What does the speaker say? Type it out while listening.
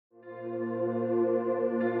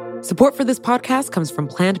Support for this podcast comes from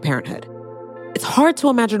Planned Parenthood. It's hard to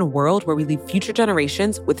imagine a world where we leave future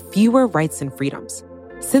generations with fewer rights and freedoms.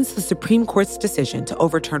 Since the Supreme Court's decision to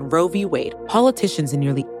overturn Roe v. Wade, politicians in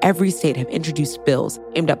nearly every state have introduced bills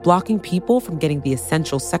aimed at blocking people from getting the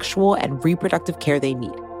essential sexual and reproductive care they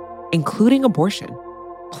need, including abortion.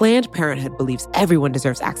 Planned Parenthood believes everyone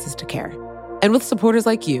deserves access to care. And with supporters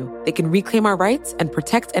like you, they can reclaim our rights and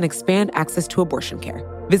protect and expand access to abortion care.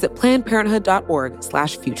 Visit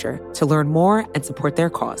PlannedParenthood.org/future to learn more and support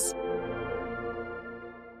their cause.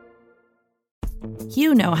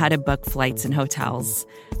 You know how to book flights and hotels.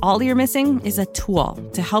 All you're missing is a tool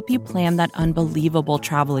to help you plan that unbelievable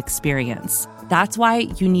travel experience. That's why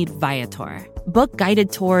you need Viator. Book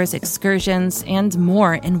guided tours, excursions, and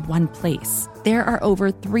more in one place. There are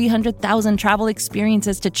over 300,000 travel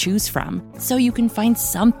experiences to choose from, so you can find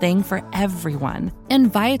something for everyone.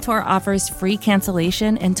 And Viator offers free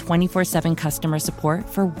cancellation and 24/7 customer support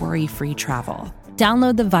for worry-free travel.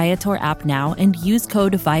 Download the Viator app now and use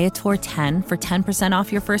code Viator10 for 10%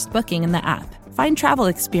 off your first booking in the app. Find travel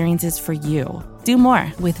experiences for you. Do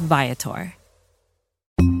more with Viator.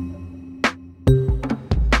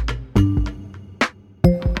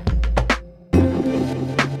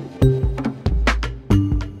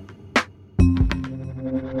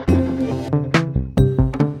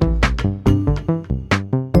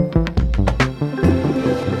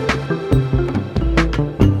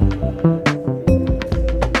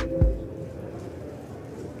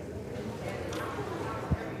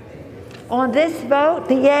 On this vote,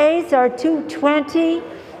 the yeas are 220,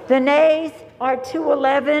 the nays are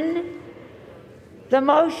 211. The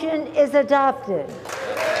motion is adopted.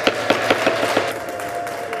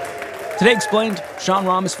 Today Explained, Sean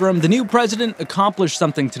Rameswaram. The new president accomplished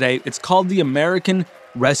something today. It's called the American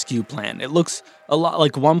Rescue Plan. It looks a lot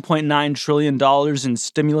like $1.9 trillion in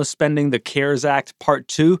stimulus spending, the CARES Act Part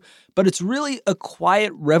 2, but it's really a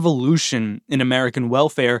quiet revolution in American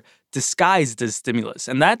welfare disguised as stimulus,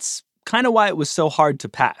 and that's kind of why it was so hard to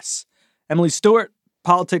pass. Emily Stewart,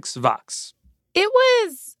 Politics Vox. It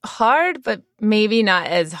was hard, but maybe not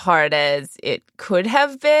as hard as it could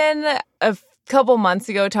have been. A couple months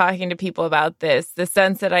ago, talking to people about this, the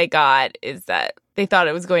sense that I got is that they thought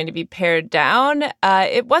it was going to be pared down.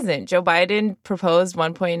 It wasn't. Joe Biden proposed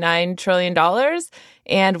 $1.9 trillion,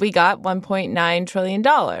 and we got $1.9 trillion.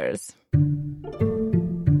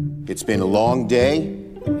 It's been a long day,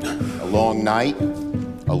 a long night,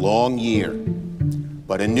 a long year,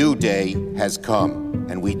 but a new day has come,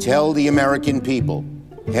 and we tell the American people,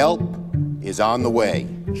 help is on the way.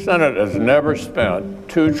 The Senate has never spent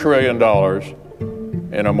 $2 trillion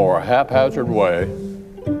in a more haphazard way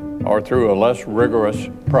or through a less rigorous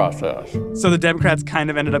process. So the Democrats kind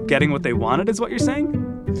of ended up getting what they wanted, is what you're saying?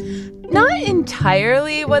 Not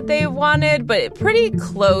entirely what they wanted, but pretty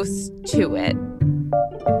close to it.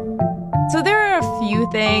 So there are a few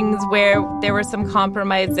things where there were some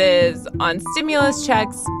compromises on stimulus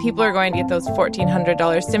checks. People are going to get those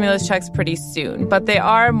 $1,400 stimulus checks pretty soon, but they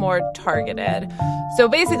are more targeted. So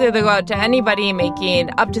basically, they go out to anybody making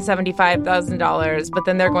up to $75,000, but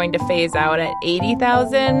then they're going to phase out at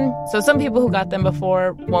 $80,000. So some people who got them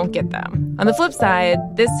before won't get them. On the flip side,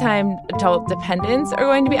 this time, adult dependents are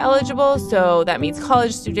going to be eligible. So that means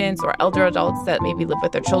college students or elder adults that maybe live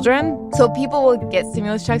with their children. So people will get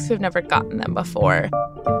stimulus checks who have never gotten them before.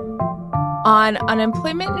 On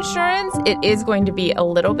unemployment insurance, it is going to be a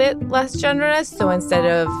little bit less generous. So instead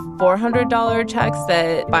of $400 checks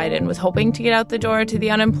that Biden was hoping to get out the door to the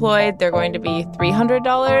unemployed, they're going to be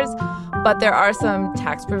 $300. But there are some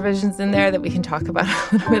tax provisions in there that we can talk about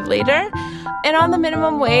a little bit later. And on the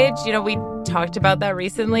minimum wage, we talked about that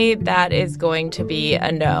recently. That is going to be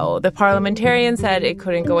a no. The parliamentarian said it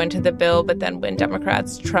couldn't go into the bill, but then when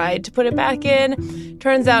Democrats tried to put it back in,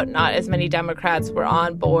 turns out not as many Democrats were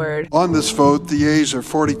on board. On this vote, the yeas are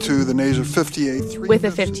 42, the nays are 58. With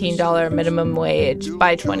a $15 minimum wage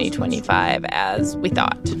by 2025, as we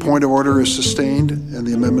thought. The point of order is sustained, and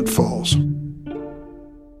the amendment falls.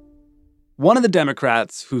 One of the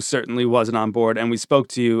Democrats who certainly wasn't on board, and we spoke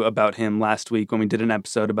to you about him last week when we did an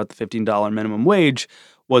episode about the $15 minimum wage,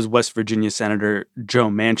 was West Virginia Senator Joe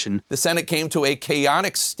Manchin. The Senate came to a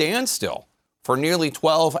chaotic standstill for nearly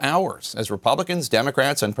 12 hours as Republicans,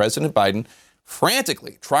 Democrats, and President Biden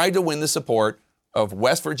frantically tried to win the support of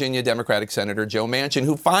West Virginia Democratic Senator Joe Manchin,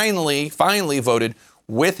 who finally voted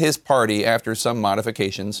with his party after some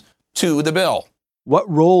modifications to the bill. What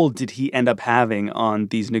role did he end up having on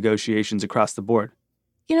these negotiations across the board?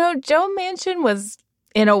 Joe Manchin was,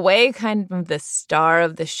 in a way, kind of the star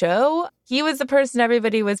of the show. He was the person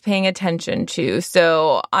everybody was paying attention to.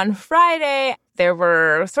 So on Friday, there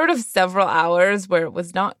were sort of several hours where it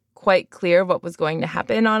was not quite clear what was going to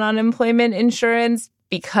happen on unemployment insurance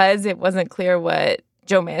because it wasn't clear what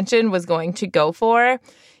Joe Manchin was going to go for.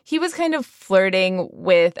 He was kind of flirting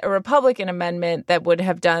with a Republican amendment that would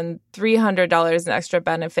have done $300 in extra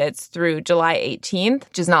benefits through July 18th,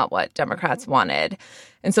 which is not what Democrats wanted.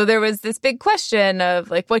 And so there was this big question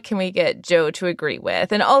of, like, what can we get Joe to agree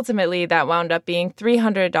with? And ultimately, that wound up being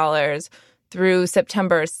 $300 through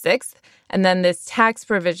September 6th. And then this tax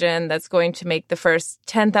provision that's going to make the first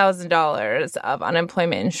 $10,000 of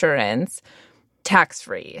unemployment insurance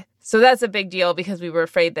tax-free. So that's a big deal because we were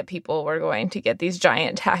afraid that people were going to get these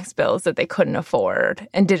giant tax bills that they couldn't afford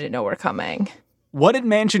and didn't know were coming. What did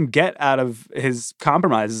Manchin get out of his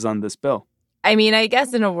compromises on this bill? I mean, I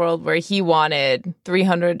guess in a world where he wanted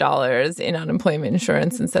 $300 in unemployment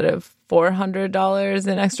insurance instead of $400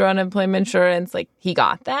 in extra unemployment insurance, like, he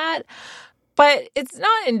got that. But it's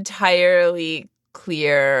not entirely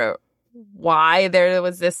clear why there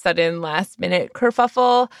was this sudden last-minute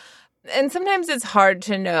kerfuffle. And sometimes it's hard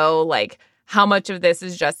to know, like, how much of this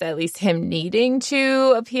is just at least him needing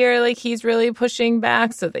to appear like he's really pushing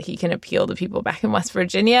back so that he can appeal to people back in West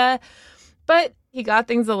Virginia. But he got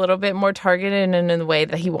things a little bit more targeted and in the way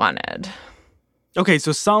that he wanted. Okay,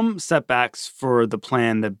 so some setbacks for the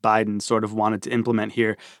plan that Biden sort of wanted to implement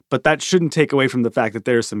here, but that shouldn't take away from the fact that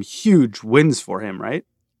there are some huge wins for him, right?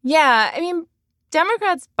 Yeah, I mean,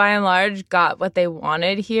 Democrats, by and large, got what they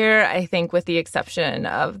wanted here, I think, with the exception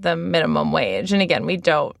of the minimum wage. And again, we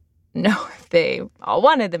don't know if they all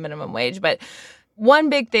wanted the minimum wage, but one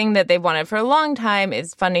big thing that they've wanted for a long time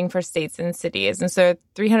is funding for states and cities. And so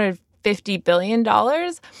 $350 billion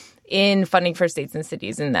in funding for states and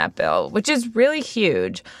cities in that bill, which is really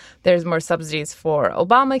huge. There's more subsidies for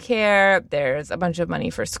Obamacare. There's a bunch of money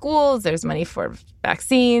for schools. There's money for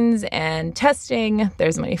vaccines and testing.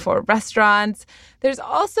 There's money for restaurants. There's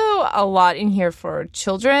also a lot in here for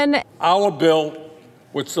children. Our bill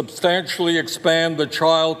would substantially expand the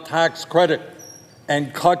child tax credit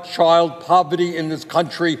and cut child poverty in this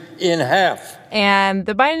country in half. And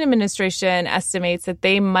the Biden administration estimates that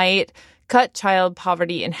they might cut child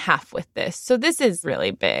poverty in half with this. So this is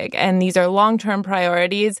really big. And these are long-term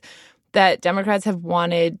priorities that Democrats have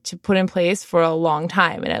wanted to put in place for a long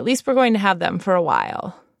time. And at least we're going to have them for a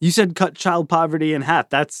while. You said cut child poverty in half.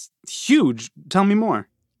 That's huge. Tell me more.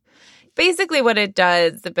 Basically what it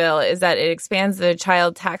does, the bill, is that it expands the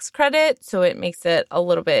child tax credit. So it makes it a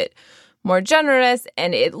little bit more generous.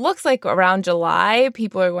 And it looks like around July,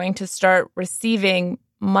 people are going to start receiving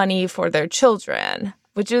money for their children,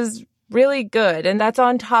 which is really good. And that's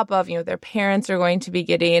on top of, their parents are going to be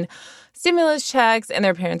getting stimulus checks and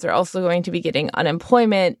their parents are also going to be getting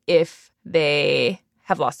unemployment if they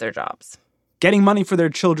have lost their jobs. Getting money for their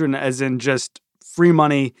children as in just free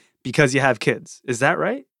money because you have kids. Is that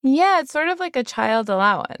right? Yeah, it's sort of like a child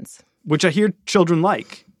allowance. Which I hear children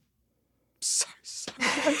like.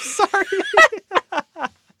 I'm sorry.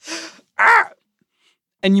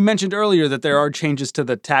 And you mentioned earlier that there are changes to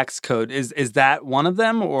the tax code. Is that one of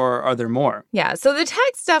them, or are there more? Yeah, so the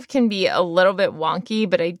tax stuff can be a little bit wonky,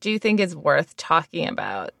 but I do think it's worth talking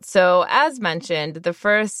about. So as mentioned, the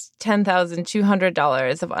first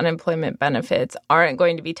 $10,200 of unemployment benefits aren't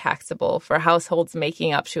going to be taxable for households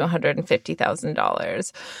making up to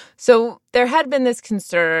 $150,000. So there had been this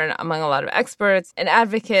concern among a lot of experts and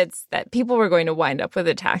advocates that people were going to wind up with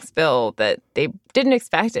a tax bill that they didn't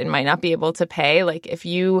expect and might not be able to pay. Like, if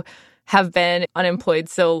you have been unemployed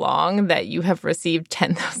so long that you have received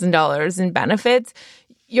 $10,000 in benefits,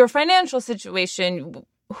 your financial situation,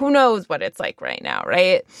 who knows what it's like right now,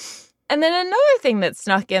 right? And then another thing that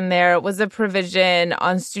snuck in there was a provision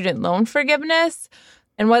on student loan forgiveness.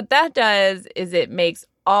 And what that does is it makes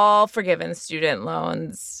all forgiven student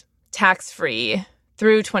loans tax-free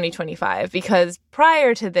through 2025, because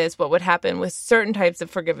prior to this, what would happen with certain types of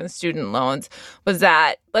forgiven student loans was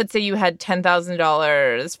that, let's say you had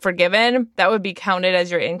 $10,000 forgiven, that would be counted as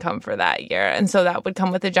your income for that year. And so that would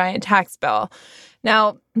come with a giant tax bill.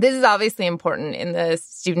 Now, this is obviously important in the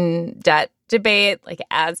student debt debate. Like,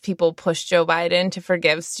 as people push Joe Biden to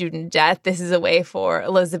forgive student debt, this is a way for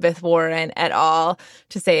Elizabeth Warren et al.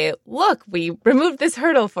 To say, look, we removed this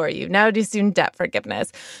hurdle for you. Now do student debt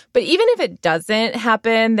forgiveness. But even if it doesn't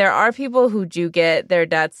happen, there are people who do get their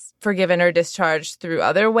debts forgiven or discharged through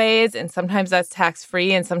other ways. And sometimes that's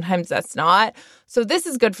tax-free and sometimes that's not. So this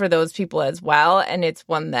is good for those people as well. And it's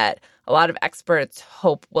one that a lot of experts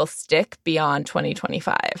hope will stick beyond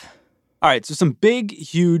 2025. All right, so some big,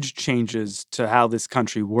 huge changes to how this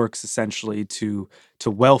country works, essentially, to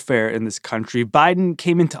welfare in this country. Biden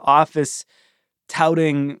came into office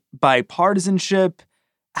touting bipartisanship.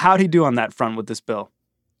 How'd he do on that front with this bill?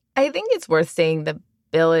 I think it's worth saying the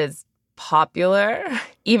bill is popular,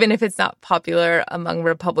 even if it's not popular among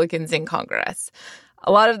Republicans in Congress.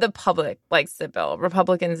 A lot of the public likes the bill,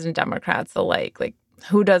 Republicans and Democrats alike. Like,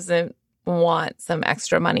 who doesn't want some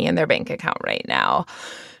extra money in their bank account right now?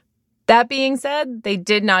 That being said, they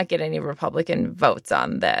did not get any Republican votes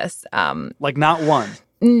on this. Not one?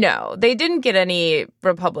 No, they didn't get any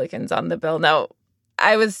Republicans on the bill. No,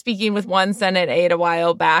 I was speaking with one Senate aide a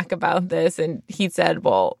while back about this, and he said,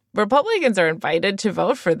 well, Republicans are invited to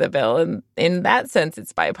vote for the bill, and in that sense,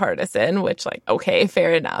 it's bipartisan, which, okay,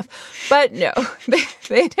 fair enough. But no,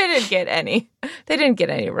 they didn't get any. They didn't get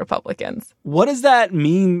any Republicans. What does that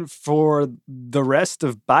mean for the rest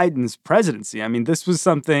of Biden's presidency? I mean, this was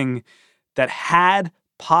something that had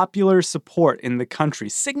popular support in the country,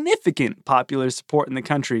 significant popular support in the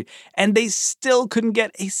country, and they still couldn't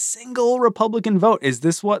get a single Republican vote. Is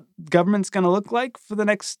this what government's going to look like for the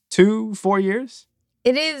next 2-4 years?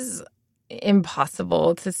 It is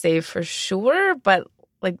impossible to say for sure, but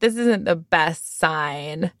this isn't the best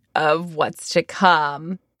sign of what's to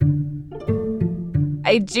come.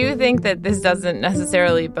 I do think that this doesn't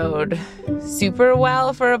necessarily bode super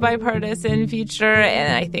well for a bipartisan future,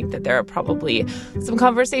 and I think that there are probably some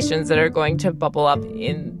conversations that are going to bubble up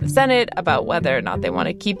in the Senate about whether or not they want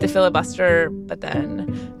to keep the filibuster. But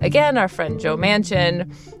then, again, our friend Joe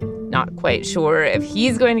Manchin, not quite sure if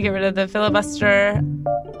he's going to get rid of the filibuster.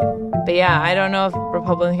 But yeah, I don't know if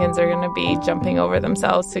Republicans are going to be jumping over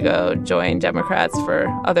themselves to go join Democrats for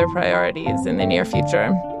other priorities in the near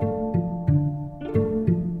future.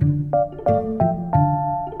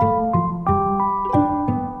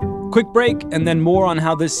 Quick break, and then more on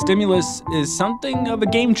how this stimulus is something of a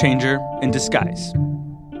game changer in disguise.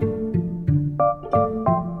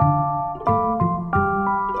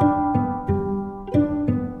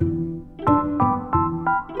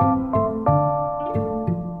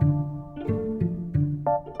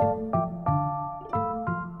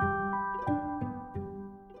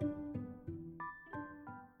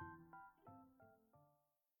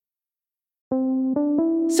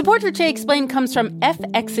 Support for Jay Explained comes from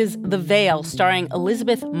FX's The Veil, starring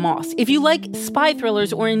Elizabeth Moss. If you like spy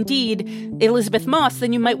thrillers or indeed Elizabeth Moss,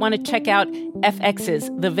 then you might want to check out FX's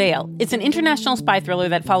The Veil. It's an international spy thriller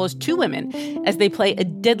that follows two women as they play a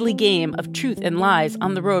deadly game of truth and lies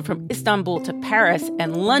on the road from Istanbul to Paris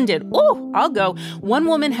and London. Oh, I'll go. One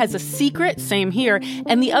woman has a secret, same here,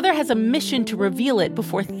 and the other has a mission to reveal it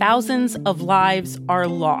before thousands of lives are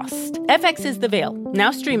lost. FX's The Veil, now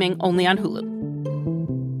streaming only on Hulu.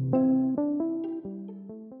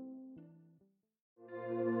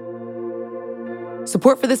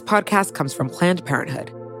 Support for this podcast comes from Planned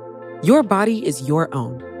Parenthood. Your body is your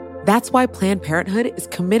own. That's why Planned Parenthood is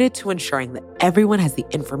committed to ensuring that everyone has the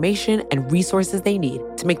information and resources they need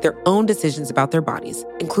to make their own decisions about their bodies,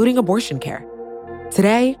 including abortion care.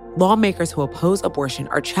 Today, lawmakers who oppose abortion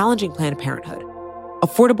are challenging Planned Parenthood.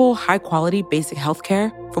 Affordable, high-quality basic health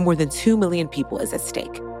care for more than 2 million people is at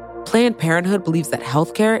stake. Planned Parenthood believes that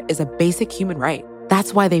health care is a basic human right.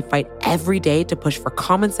 That's why they fight every day to push for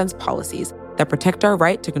common-sense policies that protect our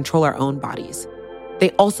right to control our own bodies. They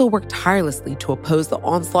also work tirelessly to oppose the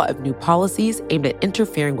onslaught of new policies aimed at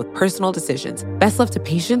interfering with personal decisions best left to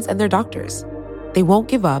patients and their doctors. They won't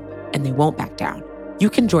give up, and they won't back down. You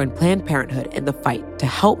can join Planned Parenthood in the fight to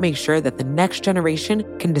help make sure that the next generation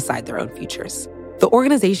can decide their own futures. The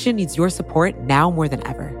organization needs your support now more than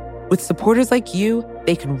ever. With supporters like you,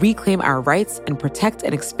 they can reclaim our rights and protect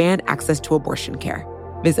and expand access to abortion care.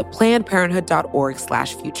 Visit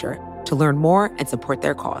PlannedParenthood.org/future to learn more and support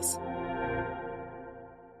their cause.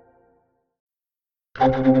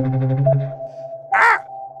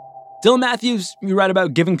 Dylan Matthews, you write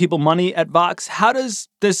about giving people money at Vox. How does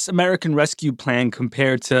this American Rescue Plan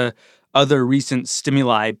compare to other recent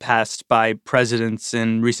stimuli passed by presidents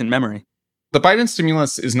in recent memory? The Biden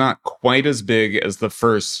stimulus is not quite as big as the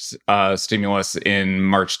first stimulus in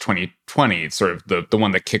March 2020, sort of the one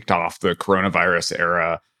that kicked off the coronavirus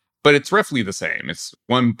era. But it's roughly the same. It's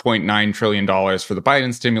 $1.9 trillion for the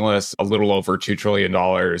Biden stimulus, a little over $2 trillion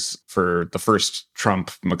for the first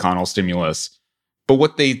Trump-McConnell stimulus. But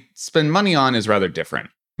what they spend money on is rather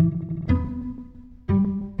different.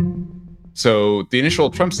 So the initial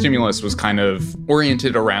Trump stimulus was kind of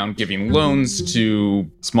oriented around giving loans to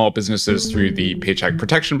small businesses through the Paycheck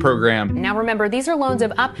Protection Program. Now remember, these are loans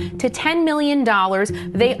of up to $10 million.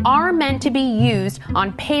 They are meant to be used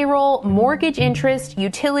on payroll, mortgage interest,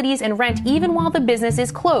 utilities, and rent, even while the business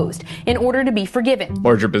is closed, in order to be forgiven.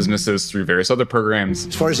 Larger businesses through various other programs.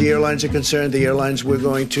 As far as the airlines are concerned, the airlines, we're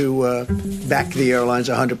going to back the airlines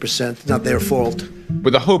 100%. Not their fault.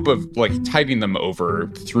 with the hope of like tiding them over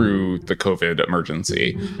through the COVID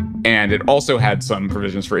emergency. And it also had some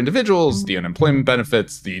provisions for individuals, the unemployment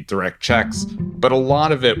benefits, the direct checks, but a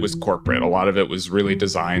lot of it was corporate. A lot of it was really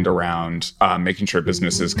designed around making sure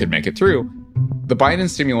businesses could make it through. The Biden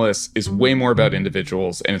stimulus is way more about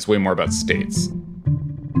individuals and it's way more about states.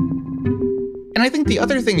 And I think the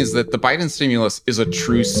other thing is that the Biden stimulus is a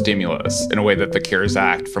true stimulus in a way that the CARES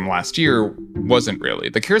Act from last year wasn't really.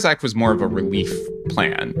 The CARES Act was more of a relief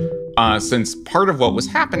plan, since part of what was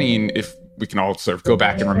happening, if we can all sort of go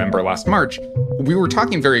back and remember last March, we were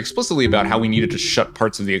talking very explicitly about how we needed to shut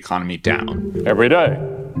parts of the economy down. Every day,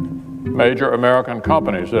 major American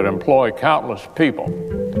companies that employ countless people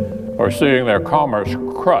are seeing their commerce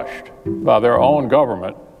crushed by their own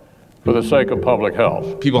government for the sake of public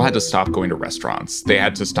health. People had to stop going to restaurants. They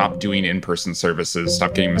had to stop doing in-person services,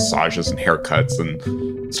 stop getting massages and haircuts,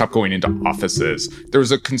 and stop going into offices. There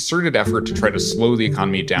was a concerted effort to try to slow the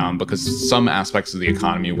economy down because some aspects of the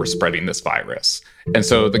economy were spreading this virus. And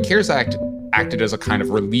so the CARES Act acted as a kind of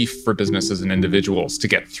relief for businesses and individuals to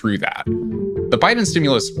get through that. The Biden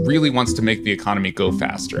stimulus really wants to make the economy go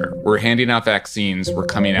faster. We're handing out vaccines, we're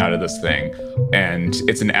coming out of this thing, and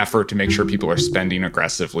it's an effort to make sure people are spending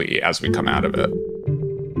aggressively as we come out of it.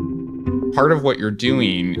 Part of what you're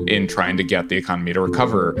doing in trying to get the economy to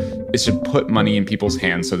recover is to put money in people's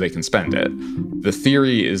hands so they can spend it. The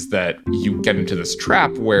theory is that you get into this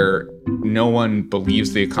trap where no one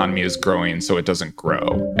believes the economy is growing, so it doesn't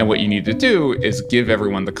grow. And what you need to do is give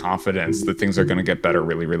everyone the confidence that things are going to get better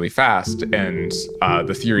really, really fast. And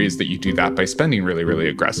the theory is that you do that by spending really, really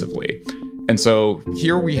aggressively. And so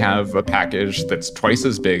here we have a package that's twice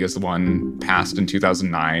as big as the one passed in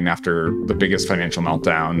 2009 after the biggest financial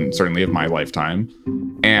meltdown, certainly of my lifetime.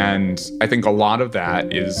 And I think a lot of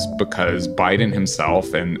that is because Biden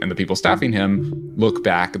himself and the people staffing him look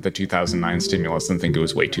back at the 2009 stimulus and think it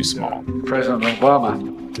was way too small. President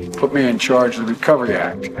Obama put me in charge of the Recovery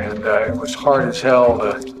Act, and it was hard as hell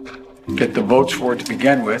to get the votes for it to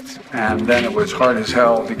begin with, and then it was hard as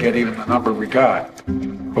hell to get even the number we got.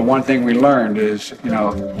 But one thing we learned is,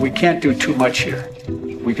 we can't do too much here.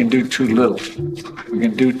 We can do too little. We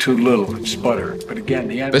can do too little and sputter. But again,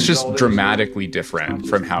 the end. That's just dramatically different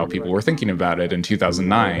from how people were thinking about it in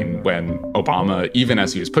 2009 when Obama, even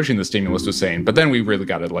as he was pushing the stimulus, was saying, but then we really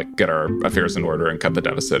got to get our affairs in order and cut the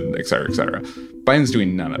deficit, et cetera, et cetera. Biden's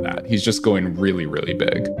doing none of that. He's just going really, really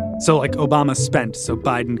big. So Obama spent so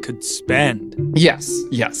Biden could spend. Yes.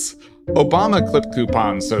 Obama clipped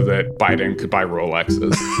coupons so that Biden could buy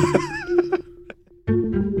Rolexes.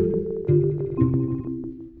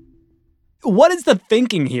 What is the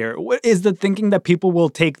thinking here? What is the thinking that people will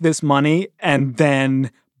take this money and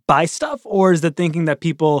then buy stuff? Or is the thinking that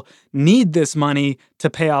people need this money to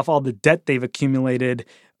pay off all the debt they've accumulated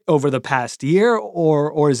over the past year?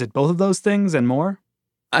 Or is it both of those things and more?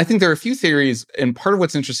 I think there are a few theories, and part of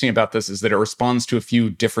what's interesting about this is that it responds to a few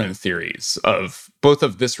different theories of both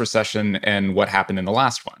of this recession and what happened in the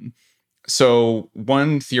last one. So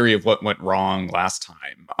one theory of what went wrong last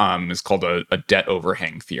time is called a debt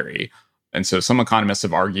overhang theory. And so some economists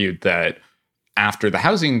have argued that after the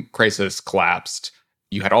housing crisis collapsed,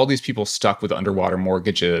 you had all these people stuck with underwater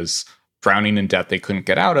mortgages, drowning in debt they couldn't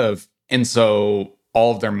get out of. And so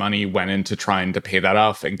all of their money went into trying to pay that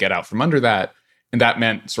off and get out from under that. And that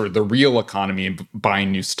meant sort of the real economy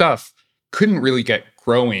buying new stuff couldn't really get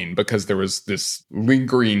growing because there was this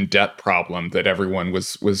lingering debt problem that everyone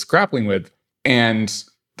was grappling with. And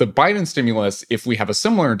the Biden stimulus, if we have a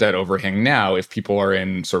similar debt overhang now, if people are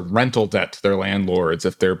in sort of rental debt to their landlords,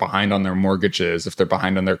 if they're behind on their mortgages, if they're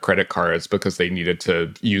behind on their credit cards because they needed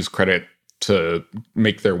to use credit to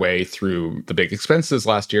make their way through the big expenses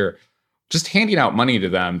last year, just handing out money to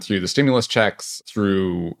them through the stimulus checks,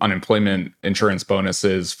 through unemployment insurance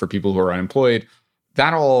bonuses for people who are unemployed,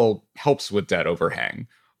 that all helps with debt overhang.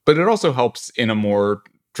 But it also helps in a more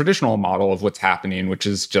traditional model of what's happening, which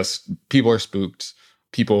is just people are spooked.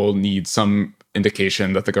 People need some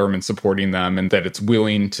indication that the government's supporting them and that it's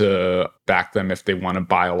willing to back them if they want to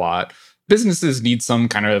buy a lot. Businesses need some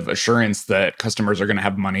kind of assurance that customers are going to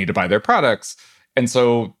have money to buy their products. And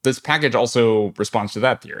so this package also responds to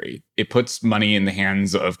that theory. It puts money in the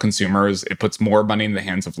hands of consumers. It puts more money in the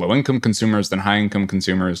hands of low-income consumers than high-income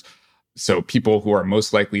consumers. So people who are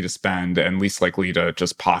most likely to spend and least likely to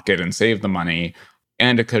just pocket and save the money.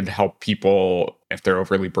 And it could help people if they're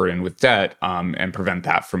overly burdened with debt and prevent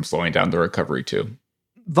that from slowing down the recovery too.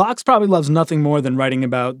 Vox probably loves nothing more than writing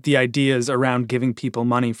about the ideas around giving people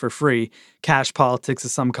money for free, cash politics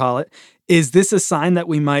as some call it. Is this a sign that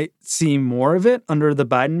we might see more of it under the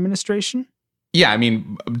Biden administration? Yeah, I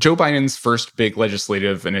mean, Joe Biden's first big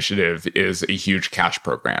legislative initiative is a huge cash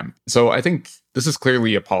program. So I think this is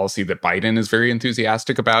clearly a policy that Biden is very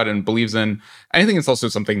enthusiastic about and believes in. I think it's also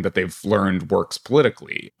something that they've learned works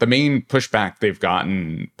politically. The main pushback they've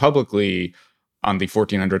gotten publicly on the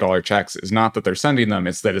 $1,400 checks is not that they're sending them,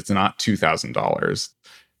 it's that it's not $2,000.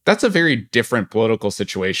 That's a very different political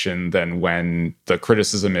situation than when the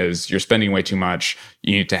criticism is you're spending way too much,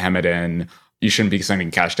 you need to hem it in, you shouldn't be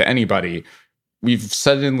sending cash to anybody. We've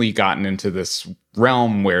suddenly gotten into this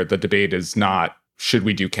realm where the debate is not, should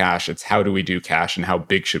we do cash? It's how do we do cash and how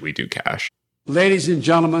big should we do cash? Ladies and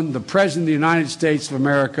gentlemen, the President of the United States of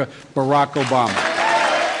America, Barack Obama.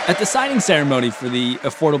 At the signing ceremony for the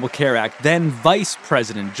Affordable Care Act, then Vice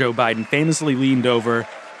President Joe Biden famously leaned over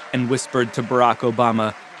and whispered to Barack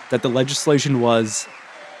Obama that the legislation was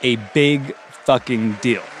a big fucking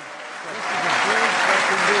deal.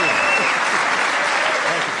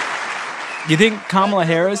 You think Kamala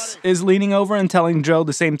Harris is leaning over and telling Joe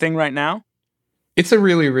the same thing right now? It's a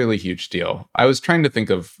really, really huge deal. I was trying to think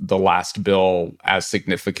of the last bill as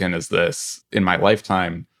significant as this in my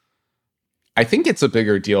lifetime. I think it's a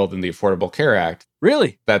bigger deal than the Affordable Care Act.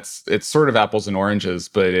 Really? It's sort of apples and oranges,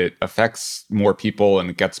 but it affects more people and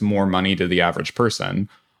it gets more money to the average person.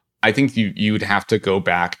 I think you'd have to go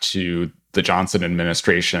back to the Johnson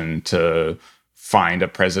administration to find a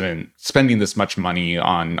president spending this much money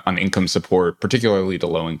on income support, particularly to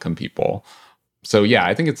low-income people. So yeah,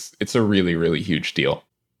 I think it's a really, really huge deal.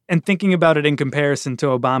 And thinking about it in comparison to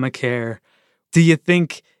Obamacare, do you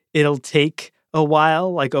think it'll take a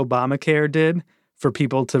while, like Obamacare did, for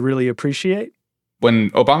people to really appreciate? When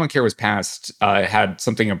Obamacare was passed, it had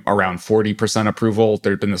something around 40% approval.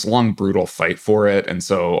 There'd been this long, brutal fight for it, and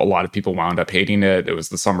so a lot of people wound up hating it. It was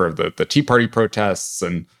the summer of the Tea Party protests,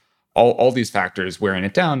 and all these factors wearing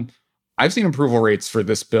it down. I've seen approval rates for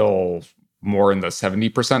this bill more in the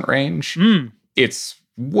 70% range. It's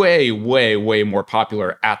way, way, way more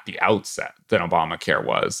popular at the outset than Obamacare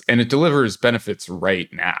was, and it delivers benefits right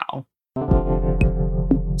now.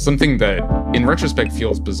 Something that, in retrospect,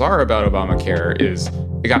 feels bizarre about Obamacare is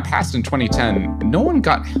it got passed in 2010. No one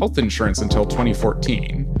got health insurance until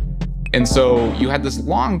 2014. And so you had this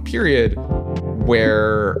long period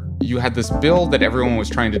where you had this bill that everyone was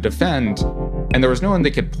trying to defend, and there was no one they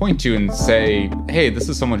could point to and say, hey, this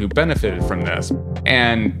is someone who benefited from this.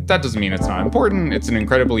 And that doesn't mean it's not important. It's an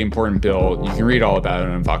incredibly important bill. You can read all about it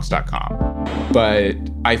on Vox.com. But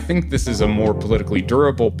I think this is a more politically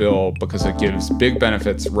durable bill because it gives big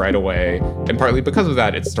benefits right away. And partly because of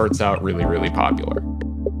that, it starts out really, really popular.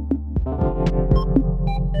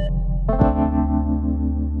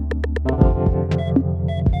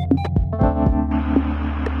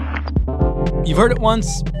 You've heard it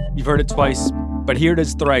once, you've heard it twice, but here it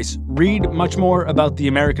is thrice. Read much more about the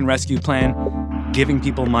American Rescue Plan, giving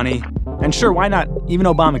people money, and sure, why not, even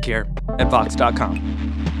Obamacare at Vox.com.